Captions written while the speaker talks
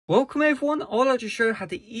Welcome everyone, I'd like to show you how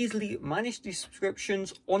to easily manage these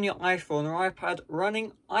subscriptions on your iPhone or iPad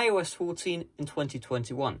running iOS 14 in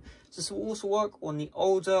 2021. So this will also work on the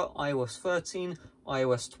older iOS 13,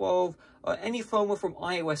 iOS 12, any firmware from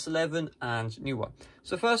iOS 11 and newer.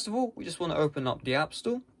 So first of all, we just want to open up the App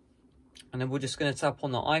Store, and then we're just going to tap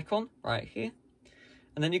on the icon right here.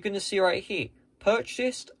 And then you're going to see right here,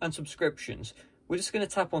 purchased and subscriptions. We're just going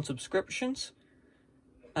to tap on subscriptions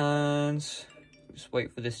and just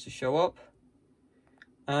wait for this to show up.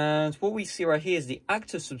 And what we see right here is the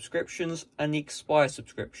active subscriptions and the expired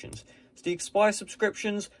subscriptions. So the expired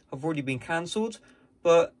subscriptions have already been cancelled,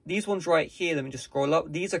 but these ones right here, let me just scroll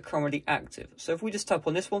up, these are currently active. So if we just tap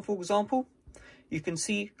on this one, for example, you can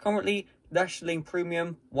see currently Dashlane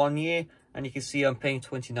Premium 1 year, and you can see I'm paying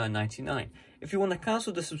 $29.99. If you want to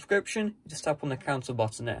cancel the subscription, you just tap on the cancel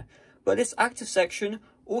button there. But this active section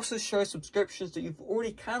also shows subscriptions that you've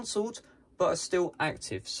already cancelled but are still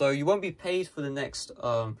active, so you won't be paid for the next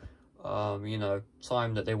time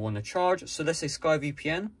that they want to charge. So let's say Sky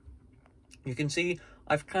VPN, you can see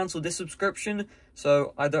I've cancelled this subscription,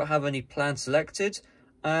 so I don't have any plan selected,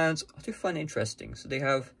 and I do find it interesting. So they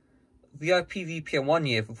have VIP VPN 1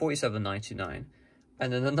 year for $47.99,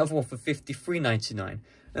 and then another one for $53.99.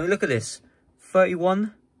 Now look at this,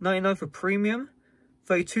 $31.99 for premium,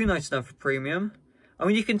 $32.99 for premium. I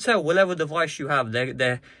mean, you can tell whatever device you have,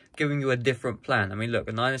 they're giving you a different plan. I mean, look,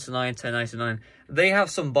 $9.99, $10.99, they have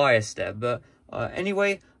some bias there. But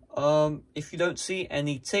anyway, if you don't see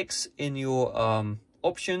any ticks in your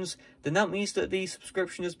options, then that means that the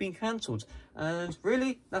subscription has been cancelled. And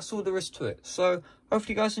really, that's all there is to it. So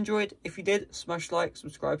hopefully you guys enjoyed. If you did, smash like,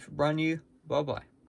 subscribe if you're brand new. Bye bye.